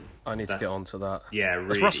 I need to get onto that. Yeah, really.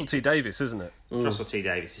 It's Russell T Davies, isn't it? It's Russell T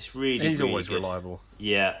Davies. It's really, He's really always good. reliable.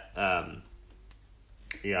 Yeah,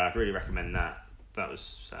 I'd really recommend that. That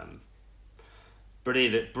was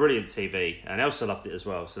brilliant TV, and Elsa loved it as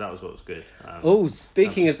well. So that was what was good.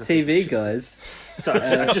 Speaking of TV, guys. Sorry,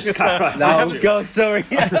 just Oh God, sorry,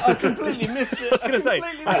 I completely missed it. I was going to say,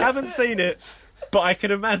 I haven't seen it, but I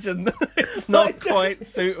can imagine that it's not quite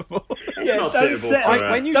suitable. not suitable.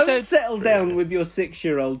 When you don't said settle down with your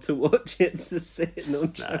 6-year-old to watch It's a Sin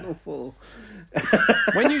on Channel 4.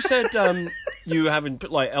 when you said you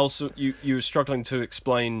haven't like Elsa, you were struggling to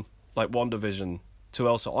explain like WandaVision to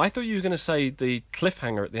Elsa. I thought you were going to say the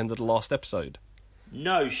cliffhanger at the end of the last episode.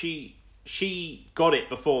 No, she got it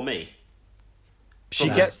before me. She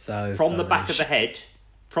gets From the back of the head.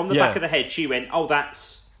 From the back of the head, she went, "Oh,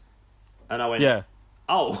 that's," and I went,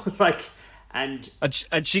 "Oh," like, and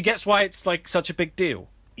she gets why it's like such a big deal.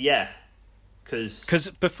 Yeah, because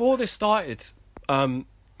before this started, my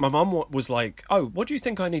mum was like, "Oh, what do you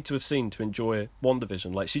think I need to have seen to enjoy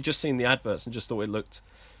WandaVision?" Like, she'd just seen the adverts and just thought it looked,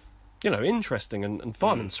 interesting and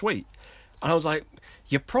fun and sweet. And I was like,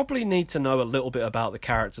 you probably need to know a little bit about the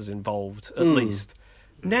characters involved, at least.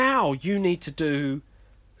 Now you need to do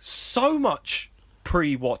so much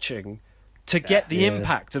pre-watching to get the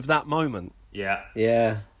impact of that moment.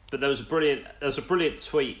 Yeah. But there was a brilliant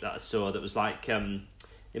tweet that I saw that was like,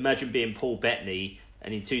 imagine being Paul Bettany,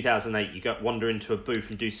 and in 2008 you wander into a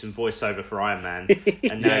booth and do some voiceover for Iron Man,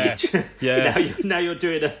 and now you're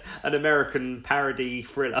doing an American parody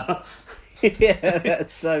thriller. Yeah,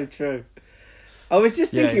 that's so true. I was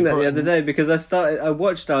just thinking that the other day because I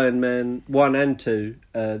watched Iron Man 1 and 2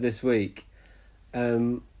 this week,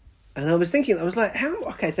 and I was thinking, I was like,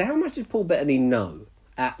 how much did Paul Bettany know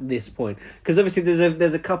at this point? Because obviously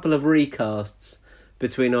there's a couple of recasts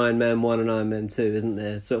between Iron Man 1 and Iron Man 2, isn't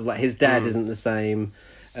there? Sort of like his dad isn't the same.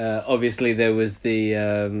 Obviously there was the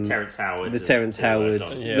Terrence Howard,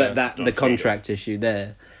 the contract issue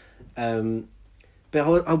there.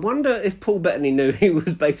 But I wonder if Paul Bettany knew he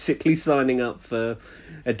was basically signing up for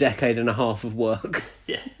a decade and a half of work.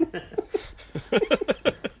 Yeah.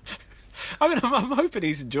 I mean, I'm hoping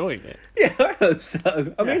he's enjoying it. Yeah, I hope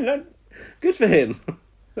so. I mean, good for him.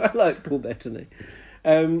 I like Paul Bettany.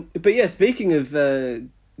 But yeah, speaking of good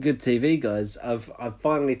TV, guys, I've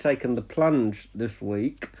finally taken the plunge this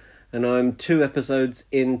week, and I'm 2 episodes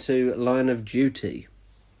into Line of Duty.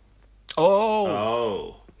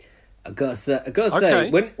 Oh. I gotta say,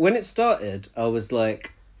 when it started, I was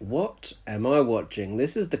like, "What am I watching?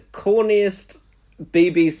 This is the corniest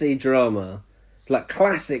BBC drama, like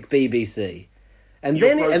classic BBC." And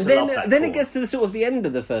then it gets to the sort of the end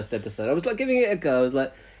of the first episode. I was like giving it a go. I was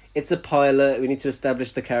like, "It's a pilot. We need to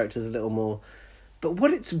establish the characters a little more." But what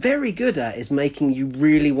it's very good at is making you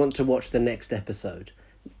really want to watch the next episode.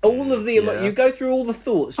 All of the you go through all the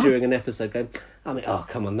thoughts during an episode, going, I mean, oh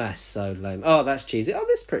come on, that's so lame. Oh, that's cheesy. Oh,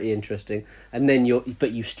 that's pretty interesting. And then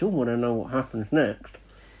but you still want to know what happens next.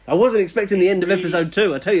 I wasn't expecting the end of episode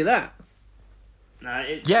 2. I tell you that. No,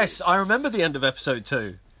 I remember the end of episode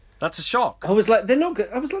 2. That's a shock. I was like, they're not.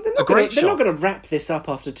 I was like, they're not great going shock. to wrap this up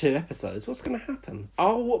after 2 episodes. What's going to happen?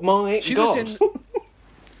 Oh my She god! was in.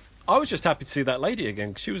 I was just happy to see that lady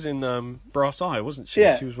again. 'Cause she was in Brass Eye, wasn't she?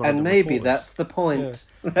 Yeah, She was one and of the maybe reporters. that's the point.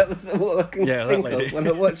 That was what I can Yeah, that think lady. of when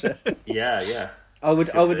I watch it. Yeah. I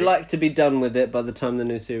would be. like to be done with it by the time the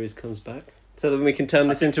new series comes back, so that we can turn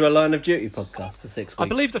this into a Line of Duty podcast for 6 weeks. I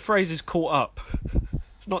believe the phrase is caught up.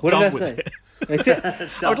 Not What done did I with say? it. That's it.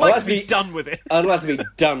 I would like to be done with it. I'd like to be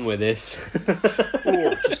done with this.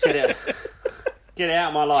 Oh, just get it out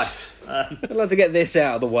of my life. I'd like to get this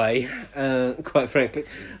out of the way, quite frankly.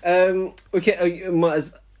 As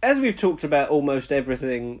we've talked about almost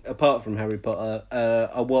everything apart from Harry Potter,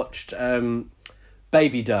 I watched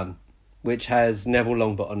Baby Done, which has Neville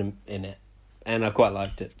Longbottom in it, and I quite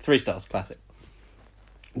liked it. 3 stars, classic.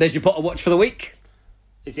 There's your Potter watch for the week.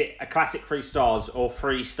 Is it a classic 3 stars or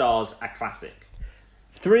 3 stars a classic?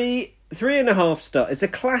 3.5 stars. It's a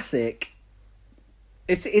classic.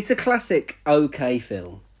 It's a classic okay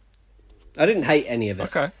film. I didn't hate any of it.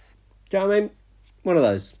 Okay. Do you know what I mean? One of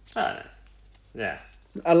those. I don't know. Yeah.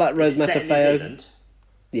 I like Rose Is it set in New Matafeo. Zealand?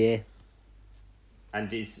 Yeah.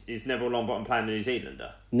 And is Neville Longbottom playing a New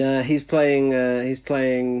Zealander? No, he's playing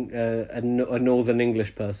a Northern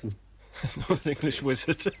English person. Not an English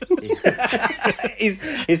wizard. he's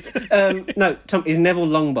no, Tom. He's Neville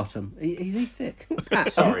Longbottom. Is he thick?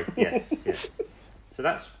 Pat. Sorry, yes. So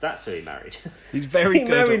that's who he married. He's very He good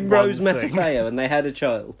married at Rose one thing. Matafeo, and they had a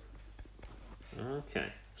child. Okay.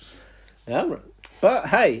 All right. But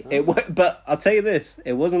hey, but I'll tell you this: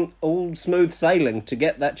 it wasn't all smooth sailing to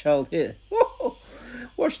get that child here.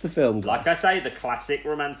 Watch the film. Like I say, the classic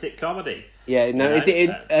romantic comedy. Yeah, no. You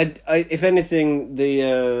know, If anything,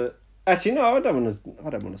 the actually no, I don't want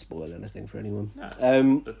to spoil anything for anyone.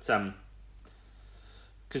 No, but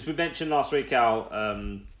because we mentioned last week our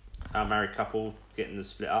married couple getting the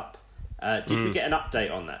split up. Did we get an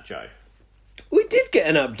update on that, Joe? We did get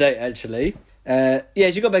an update actually. Yeah,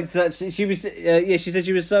 she got back to that. She was she said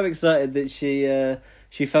she was so excited that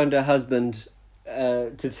she phoned her husband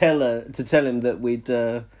to tell him that we'd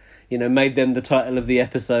made them the title of the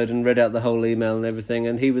episode and read out the whole email and everything,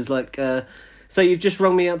 and he was like, so you've just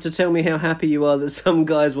rung me up to tell me how happy you are that some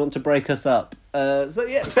guys want to break us up. So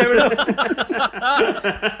yeah, fair enough.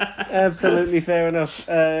 Absolutely fair enough.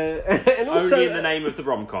 And also, Only in the name of the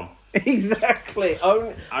rom-com. Exactly.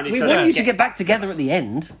 Only We so want that you to get- get back together at the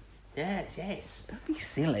end. Yes. Don't be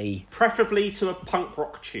silly. Preferably to a punk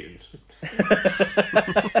rock tune.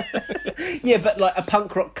 Yeah, but like a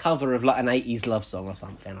punk rock cover of like an 80s love song or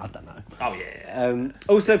something. I don't know. Oh yeah.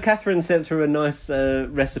 Also, Catherine sent through a nice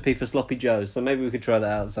recipe for sloppy joe, so maybe we could try that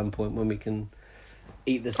out at some point when we can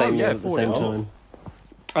eat the same meal at the forward same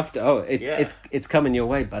it time. It's coming your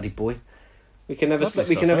way, buddy boy. We can have Lovely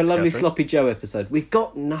we can stuff. have a Thanks, lovely Catherine. sloppy joe episode. We've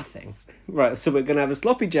got nothing, right? So we're going to have a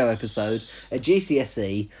sloppy joe episode, a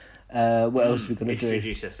GCSE. What else are we going to History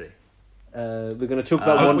do? GCSE. We're going to talk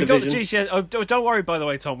about one we got the division. GCSE. Oh, don't worry, by the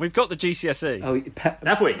way, Tom. We've got the GCSE. Oh,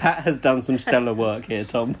 Have we? Pat has done some stellar work here,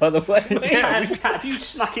 Tom, by the way. Pat, have you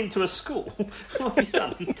snuck into a school? What have you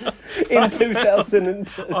done? In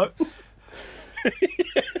 2002.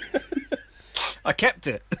 I kept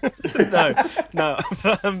it. no.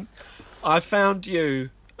 I found you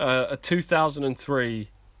a 2003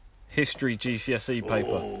 history GCSE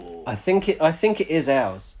paper. I think it is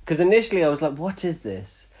ours. Because initially I was like, what is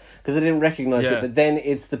this? Because I didn't recognise Yeah. it. But then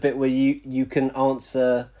it's the bit where you can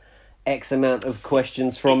answer X amount of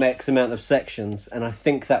questions from X amount of sections. And I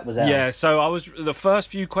think that was ours. Yeah, so I was the first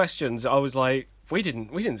few questions. I was like, we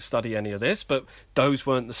didn't study any of this, but those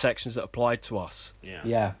weren't the sections that applied to us.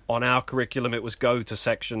 Yeah. On our curriculum, it was go to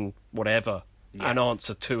section whatever and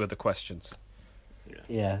answer 2 of the questions.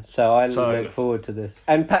 Yeah, so I look forward to this.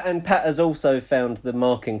 And Pat has also found the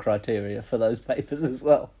marking criteria for those papers as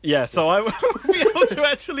well. Yeah, so I will be able to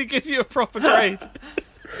actually give you a proper grade.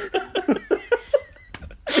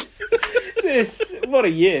 What a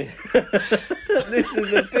year! This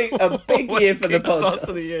is a big What year for the a start podcast.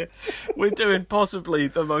 to the year. We're doing possibly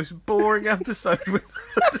the most boring episode we've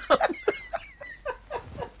ever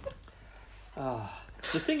done.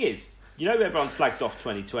 The thing is, everyone slagged off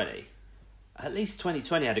 2020. At least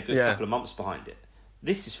 2020 had a good couple of months behind it.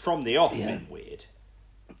 This is from the off been weird.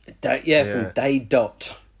 From day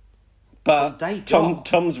dot. But From day dot.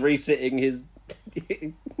 Tom's resitting his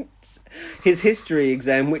history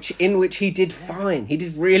exam, in which he did fine. He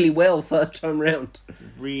did really well first time round.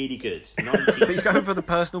 Really good. But he's going for the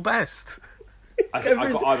personal best. I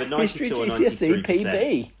got either 92 or 93%.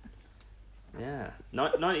 PB. Yeah,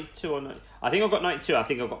 92 or 90. I think I got 92. I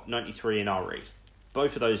think I got 93 in RE.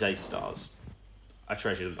 Both of those A stars. I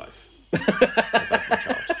treasure them both. They're both my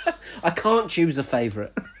child. I can't choose a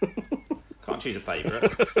favourite. Can't choose a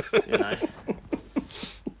favourite, you know.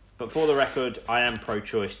 But for the record, I am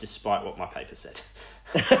pro-choice, despite what my paper said.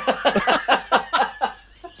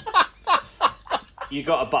 You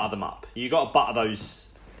got to butter them up. You got to butter those.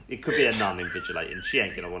 It could be a nun invigilating. She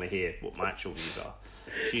ain't gonna want to hear what my actual views are.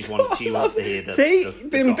 She wants to hear the. See,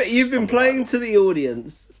 the you've been playing to the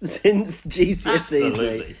audience since GCSEs.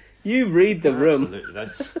 Absolutely. Mate. You read the room. Absolutely,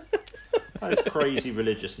 those crazy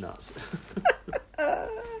religious nuts.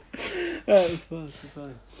 It's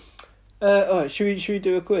fine. All right, should we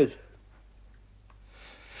do a quiz?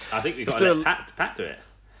 I think we've got to let Pat do it.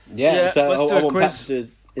 Yeah, so let's do I a want quiz. Pat to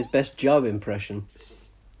do his best Joe impression.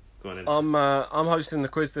 Go on in. I'm hosting the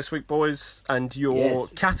quiz this week, boys, and your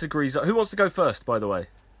categories are... Who wants to go first, by the way?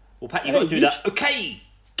 Well, Pat, you've got to do that. Okay,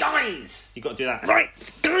 guys! You've got to do that. Right,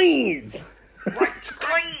 guys! Right,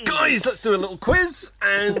 Guys, let's do a little quiz,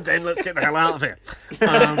 and then let's get the hell out of here.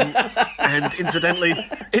 And incidentally,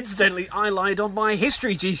 I lied on my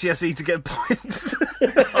history GCSE to get points.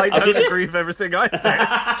 I don't agree with everything I said.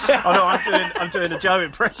 Oh no, I'm doing a Joe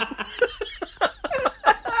impression.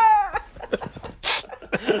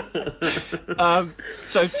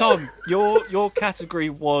 So Tom, your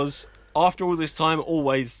category was after all this time,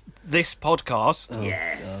 always this podcast. Oh,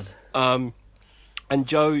 yes. God. And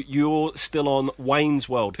Joe, you're still on Wayne's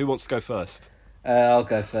World. Who wants to go first? I'll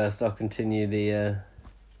go first. I'll continue the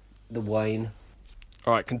Wayne.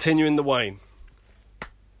 All right, continuing the Wayne.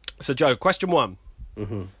 So, Joe, question 1.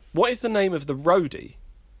 Mm-hmm. What is the name of the roadie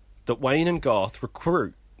that Wayne and Garth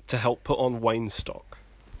recruit to help put on Wayne's stock?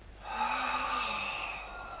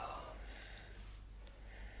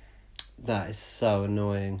 That is so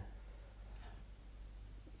annoying.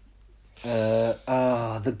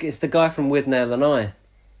 It's the guy from With Nail and I.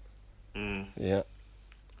 Yeah.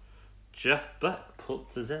 Jeff Beck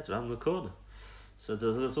puts his head round the corner. So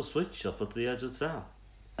there's a little switch shop at the edge of town.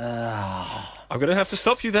 I'm going to have to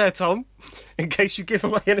stop you there, Tom, in case you give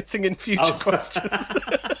away anything in future questions.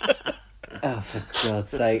 Oh, for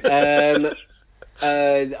God's sake. I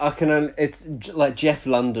can. It's like Jeff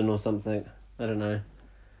London or something. I don't know.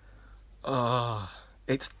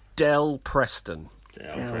 It's Del Preston.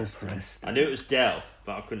 Del Preston. I knew it was Del,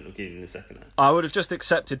 but I couldn't have given you the second name. I would have just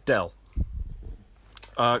accepted Del.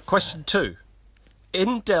 Question 2.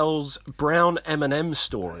 In Del's brown M&M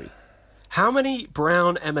story, how many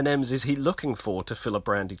brown M&Ms is he looking for to fill a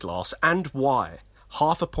brandy glass, and why?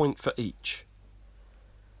 Half a point for each.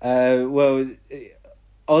 Well,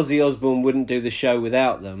 Ozzy Osbourne wouldn't do the show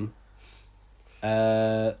without them.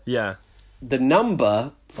 Yeah. The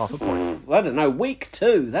number... Half a point. I don't know. Week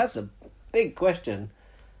 2. That's a big question.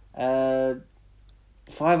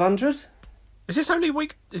 500? Is this only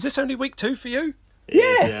week 2 for you?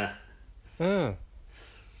 Yeah. Oh.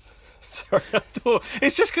 Sorry, I thought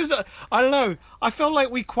it's just because I don't know. I felt like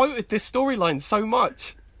we quoted this storyline so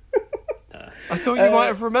much. I thought you might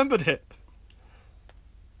have remembered it.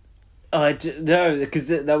 No, because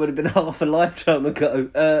that would have been half a lifetime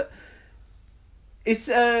ago. It's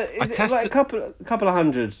like a couple of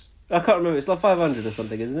hundred. I can't remember. It's like 500 or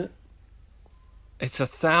something, isn't it? It's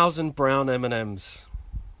 1,000 brown M&Ms.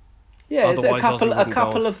 Yeah, Otherwise, it's a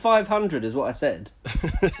couple Ozzy of 500 is what I said.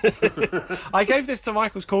 I gave this to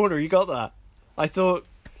Michael's Corner. You got that? I thought,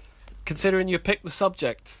 considering you picked the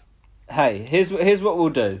subject. Hey, here's what we'll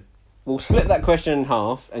do. We'll split that question in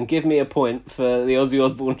half and give me a point for the Ozzy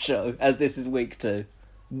Osbourne show, as this is week 2.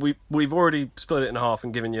 We've already split it in half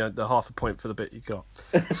and given you the half a point for the bit you got.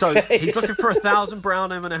 So he's looking for 1,000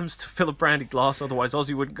 brown M&Ms to fill a brandy glass, otherwise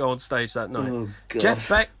Ozzy wouldn't go on stage that night. Oh, God. Jeff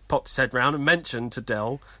Beck popped his head round and mentioned to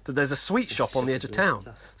Del that there's a sweet shop on the edge of town.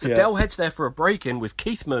 So Del heads there for a break-in with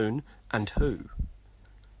Keith Moon and who?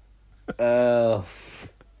 Oh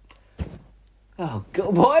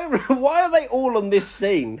God! Why are they all on this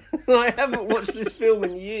scene? I haven't watched this film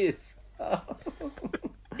in years.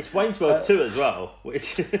 It's Wayne's World 2 as well,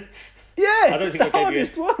 which... Yeah, it's the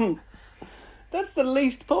hardest one. That's the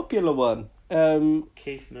least popular one.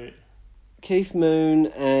 Keith Moon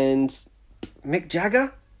and Mick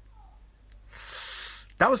Jagger?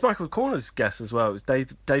 That was Michael Corner's guess as well. It was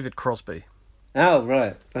David Crosby. Oh,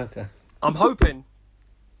 right. Okay. I'm hoping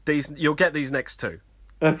you'll get these next two.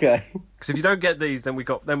 Okay. Because if you don't get these, then we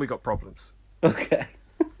got problems. Okay.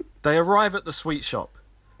 They arrive at the sweet shop.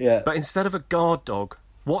 Yeah. But instead of a guard dog,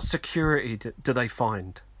 what security do they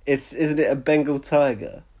find? Isn't it a Bengal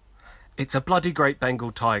tiger? It's a bloody great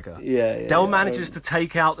Bengal tiger. Yeah. Del manages to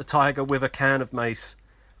take out the tiger with a can of mace,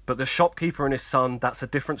 but the shopkeeper and his son, that's a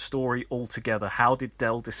different story altogether. How did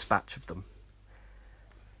Del dispatch of them?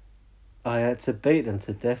 I had to beat them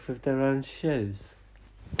to death with their own shoes.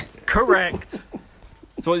 Correct.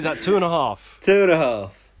 So what is that? 2.5. 2.5.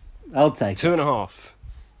 I'll take it.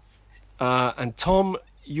 2.5. And Tom,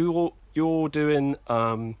 you're doing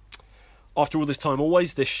after all this time,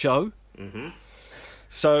 always this show. Mm-hmm.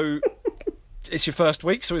 So it's your first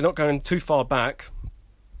week, so we're not going too far back.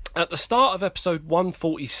 At the start of episode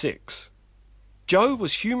 146, Joe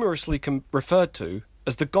was humorously referred to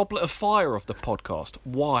as the Goblet of Fire of the podcast.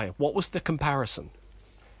 Why? What was the comparison?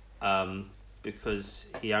 Because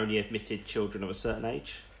he only admitted children of a certain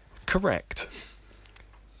age. Correct.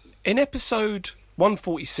 In episode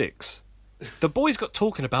 146, the boys got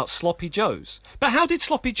talking about Sloppy Joes. But how did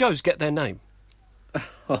Sloppy Joes get their name?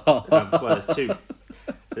 Well,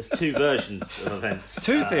 there's two versions of events.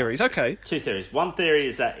 Two theories, okay. Two theories. One theory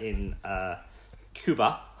is that in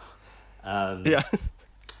Cuba, Yeah.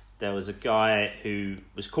 there was a guy who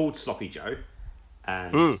was called Sloppy Joe,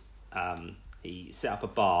 and he set up a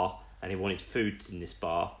bar, and he wanted food in this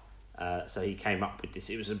bar, so he came up with this.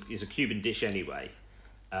 It was a Cuban dish anyway.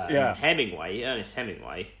 Yeah. And Ernest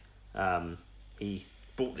Hemingway, he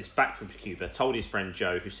brought this back from Cuba, told his friend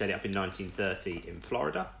Joe, who set it up in 1930 in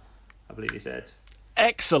Florida, I believe he said.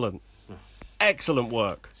 Excellent. Excellent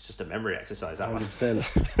work. It's just a memory exercise, that one.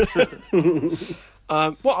 100%.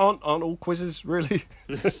 What aren't all quizzes really?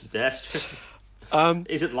 That's true.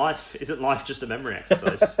 Isn't life just a memory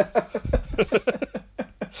exercise?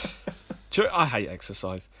 I hate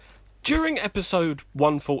exercise. During episode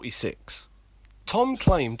 146, Tom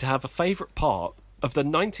claimed to have a favourite part of the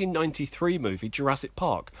 1993 movie Jurassic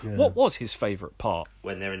Park. Yeah. What was his favourite part?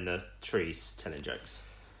 When they're in the trees telling jokes.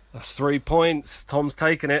 That's 3 points. Tom's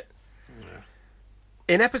taken it. Yeah.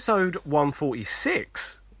 In episode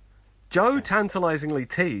 146, Joe tantalisingly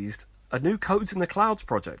teased a new Codes in the Clouds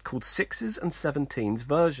project called Sixes and Seventeens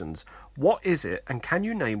Versions. What is it, and can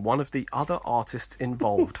you name one of the other artists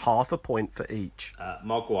involved? Half a point for each.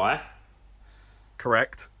 Mogwai,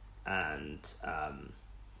 Correct. and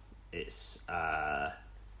it's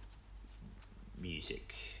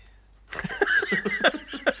music.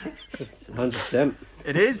 100%.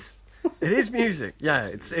 It is. It is music. Yeah,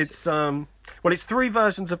 it's well, it's 3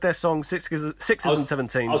 versions of their song Sixes and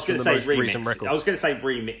Seventeens I was from going the to most say recent remixes. record. I was going to say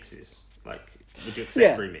remixes. Like, would you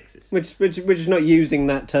accept remixes? Which is not using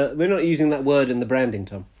that. We're not using that word in the branding,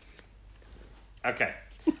 Tom. Okay.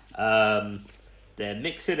 They're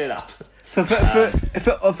mixing it up.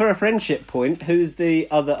 For a friendship point, who's the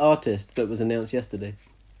other artist that was announced yesterday?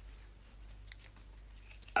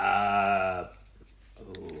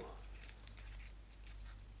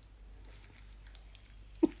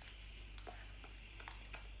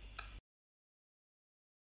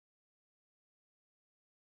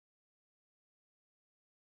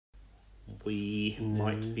 We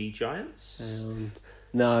might be giants.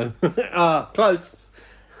 No. Close.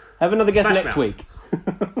 Have another guess Smash next Mouth. week.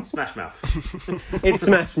 Smash Mouth. It's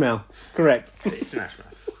Smash Mouth. Correct. It's Smash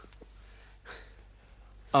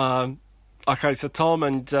Mouth. Okay, so Tom,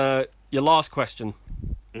 and your last question.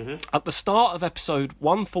 Mm-hmm. At the start of episode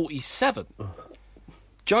 147,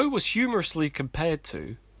 Joe was humorously compared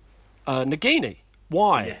to Nagini.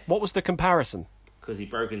 Why? Yes. What was the comparison? Because he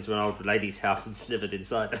broke into an old lady's house and slithered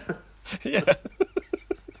inside her. Yeah.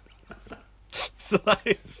 So that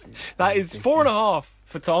is 4.5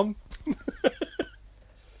 for Tom.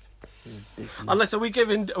 Unless are we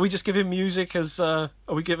just giving music as are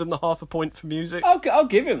we giving the half a point for music? I'll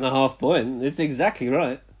give him the half point. It's exactly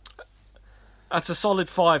right. That's a solid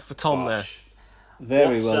 5 for Tom Gosh.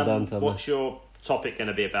 Very well done, Tom. What's your topic going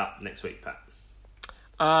to be about next week, Pat?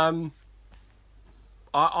 there.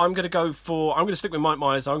 I'm going to stick with Mike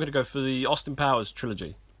Myers. I'm going to go for the Austin Powers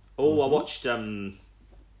trilogy. Oh, I watched the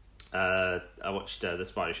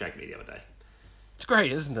Spider Shag Me the other day. It's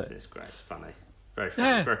great, isn't it? It's great. It's funny. Very funny.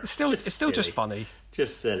 Yeah, Very, it's still silly. just funny.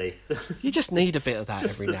 Just silly. You just need a bit of that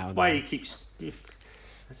Just every the now and way then. he keeps.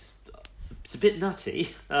 It's a bit nutty.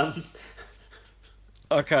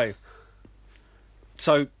 Okay.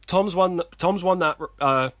 So Tom's won that,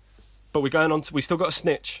 but we're going on to. We still got a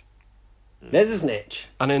snitch, There's a snitch.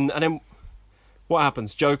 and then what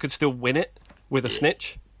happens? Joe could still win it with a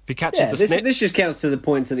snitch if he catches Yeah, the snitch. this just counts to the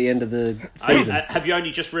points at the end of the season. Have you only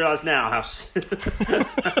just realised now how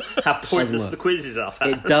how pointless work. the quizzes are?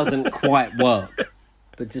 It doesn't quite work.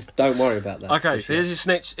 But just don't worry about that. Okay, for so sure. here's your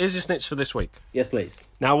snitch. Here's your snitch for this week. Yes, please.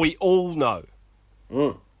 Now we all know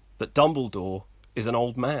Mm. that Dumbledore is an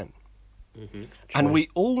old man, Mm-hmm. and we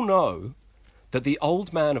all know that the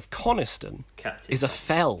old man of Coniston Captain. is a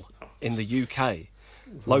fell in the UK,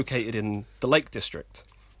 located in the Lake District.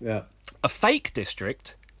 Yeah. A fake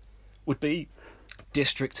district would be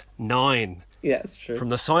District 9 Yeah, that's true. from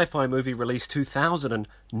the sci-fi movie released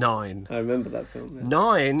 2009. I remember that film. Yeah.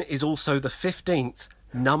 9 is also the 15th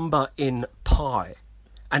number in pi.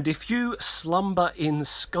 And if you slumber in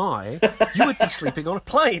sky, you would be sleeping on a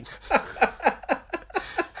plane.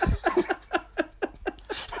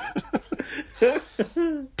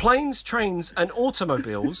 Planes, Trains and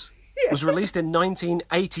Automobiles was released in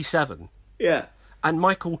 1987. Yeah. And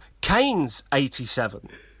Michael Caine's 87.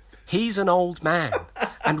 He's an old man.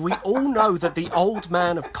 And we all know that the old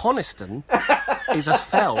man of Coniston is a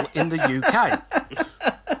fell in the UK.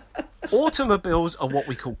 Automobiles are what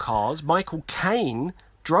we call cars. Michael Caine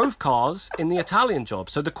drove cars in the Italian Job.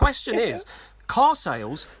 So the question is, car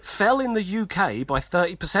sales fell in the UK by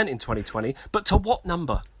 30% in 2020, but to what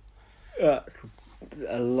number?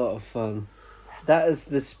 A lot of fun. That is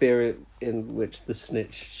the spirit in which the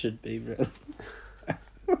snitch should be written.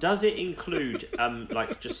 Does it include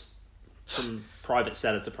like just from private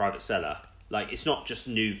seller to private seller? Like, it's not just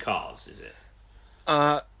new cars, is it?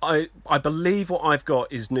 I believe what I've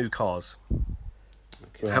got is new cars.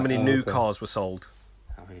 Okay. How many new cars were sold?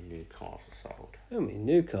 How many new cars were sold? How many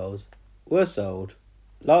new cars were sold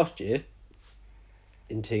last year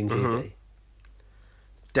in Team GB?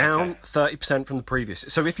 Down 30% from the previous.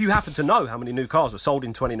 So if you happen to know how many new cars were sold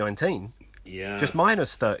in 2019, just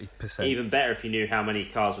minus 30%. Even better if you knew how many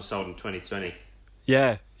cars were sold in 2020.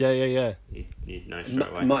 Yeah. You'd know straight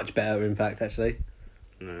away. Much better, in fact, actually.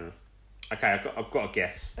 No. Okay, I've got a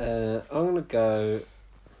guess. I'm going to go...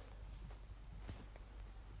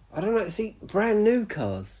 I don't know. See, brand new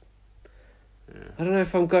cars. Yeah. I don't know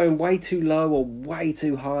if I'm going way too low or way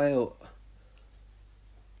too high. Or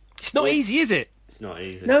it's not easy, is it? It's not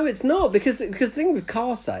easy. No, it's not, because the thing with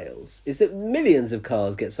car sales is that millions of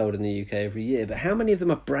cars get sold in the UK every year, but how many of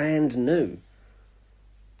them are brand new?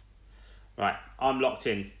 Right, I'm locked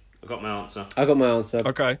in. I've got my answer. I got my answer.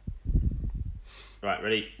 Okay. Right,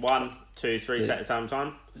 ready? 1, 2, 3, set the time.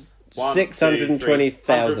 620,000.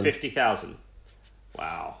 150,000.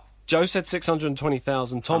 Wow. Joe said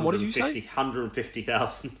 620,000. Tom, what did you say?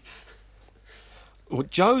 150,000. Well,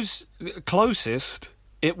 Joe's closest.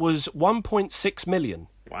 It was 1.6 million.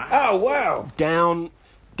 Wow. Oh, wow. Down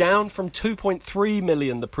from 2.3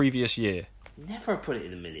 million the previous year. Never put it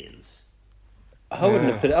in the millions. I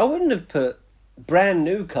wouldn't have put brand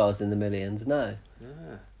new cars in the millions, no.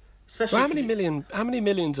 Yeah. Especially Well, how many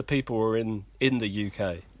millions of people are in the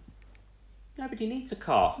UK? Nobody needs a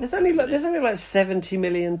car. There's only like 70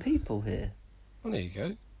 million people here. Well, there you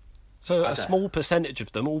go. So a small percentage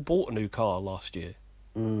of them all bought a new car last year.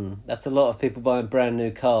 That's a lot of people buying brand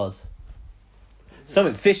new cars.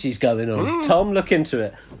 Something fishy's going on. Tom, look into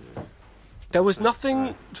it. There was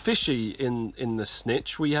nothing fishy in the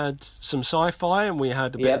snitch. We had some sci-fi and we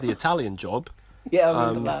had a bit of the Italian Job. Yeah, I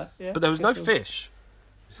remember that. Yeah. But there was no fish.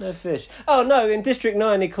 No fish. Oh, no, in District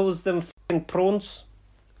 9 he calls them f***ing prawns.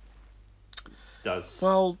 Does.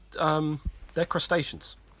 Well, they're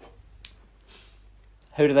crustaceans.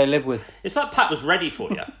 Who do they live with? It's like Pat was ready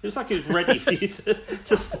for you. It was like he was ready for you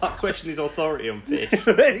to start questioning his authority on fish.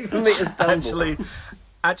 Ready for me to stumble.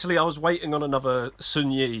 Actually, I was waiting on another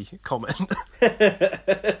Sun Yi comment. But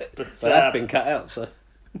that's been cut out, so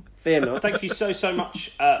fear not. Thank you so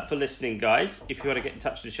much for listening, guys. If you want to get in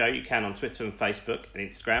touch with the show, you can on Twitter and Facebook and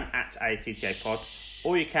Instagram at AATTAPod,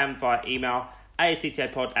 or you can via email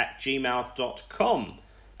aattapod@gmail.com.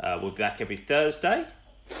 We'll be back every Thursday.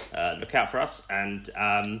 Look out for us. And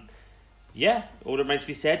all that remains to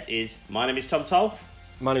be said is, my name is Tom Toll.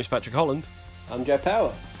 My name is Patrick Holland. I'm Joe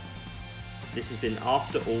Power. This has been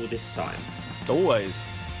After All This Time. Always.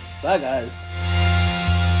 Bye, guys.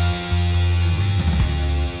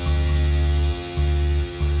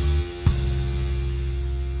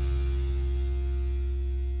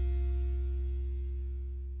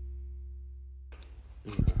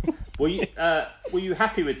 Were you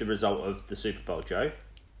happy with the result of the Super Bowl, Joe?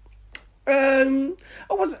 I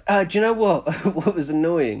was. Do you know what? What was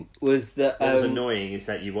annoying was that. What was annoying is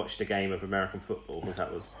that you watched a game of American football.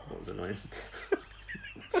 What was annoying?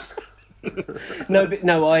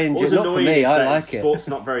 No, I enjoy. What was Not for annoying me. is I that like sport's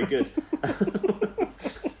not very good.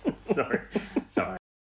 Sorry.